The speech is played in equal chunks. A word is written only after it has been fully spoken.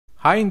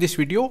Hi, in this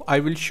video, I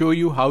will show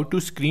you how to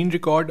screen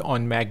record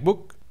on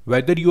MacBook,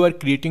 whether you are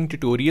creating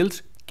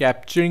tutorials,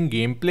 capturing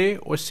gameplay,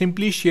 or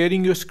simply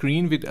sharing your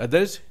screen with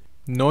others.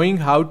 Knowing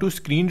how to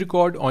screen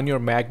record on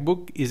your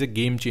MacBook is a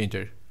game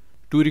changer.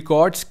 To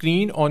record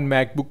screen on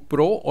MacBook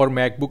Pro or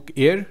MacBook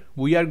Air,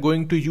 we are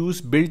going to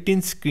use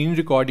built-in screen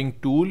recording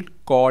tool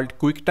called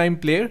QuickTime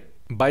Player.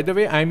 By the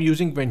way, I am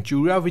using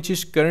Ventura, which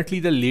is currently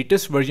the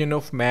latest version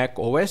of Mac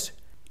OS.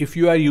 If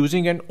you are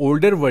using an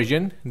older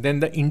version,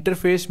 then the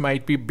interface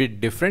might be a bit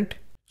different.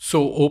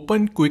 So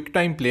open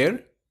QuickTime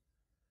Player.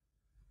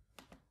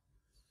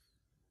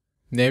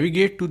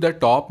 Navigate to the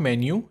top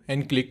menu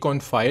and click on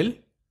File.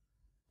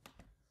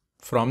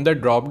 From the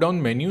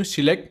drop-down menu,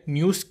 select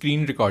New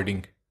Screen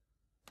Recording.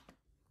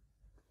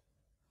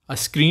 A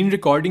screen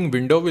recording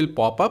window will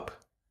pop up.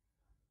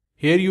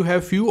 Here you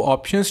have few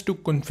options to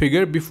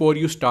configure before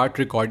you start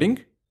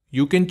recording.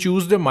 You can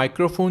choose the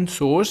microphone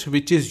source,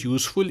 which is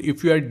useful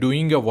if you are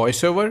doing a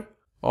voiceover.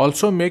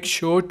 Also make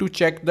sure to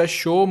check the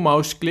show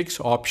mouse clicks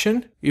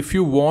option if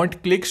you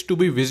want clicks to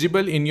be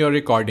visible in your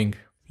recording.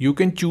 You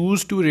can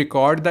choose to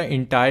record the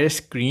entire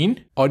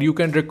screen or you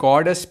can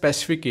record a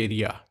specific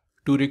area.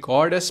 To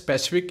record a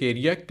specific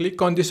area, click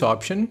on this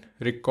option,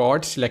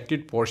 record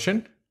selected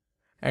portion,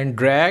 and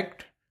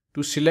drag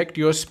to select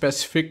your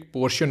specific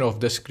portion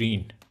of the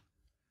screen.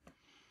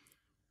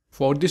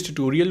 For this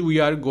tutorial,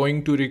 we are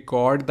going to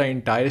record the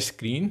entire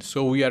screen.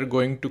 So we are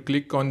going to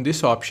click on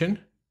this option.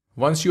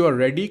 Once you are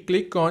ready,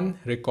 click on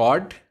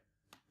record.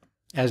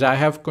 As I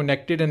have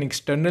connected an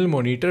external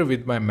monitor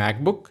with my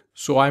MacBook,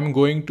 so I'm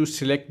going to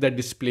select the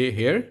display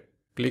here.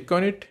 Click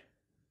on it.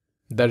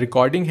 The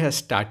recording has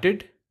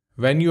started.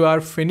 When you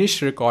are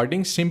finished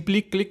recording,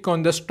 simply click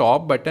on the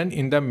stop button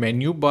in the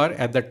menu bar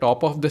at the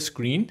top of the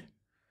screen.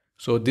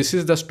 So this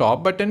is the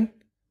stop button.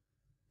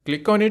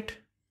 Click on it.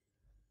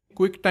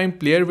 QuickTime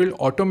Player will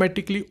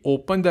automatically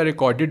open the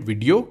recorded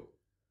video.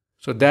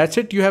 So that's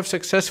it. You have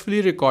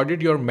successfully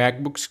recorded your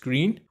MacBook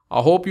screen.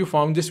 I hope you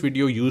found this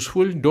video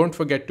useful. Don't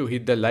forget to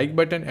hit the like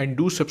button and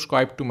do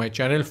subscribe to my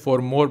channel for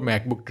more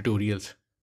MacBook tutorials.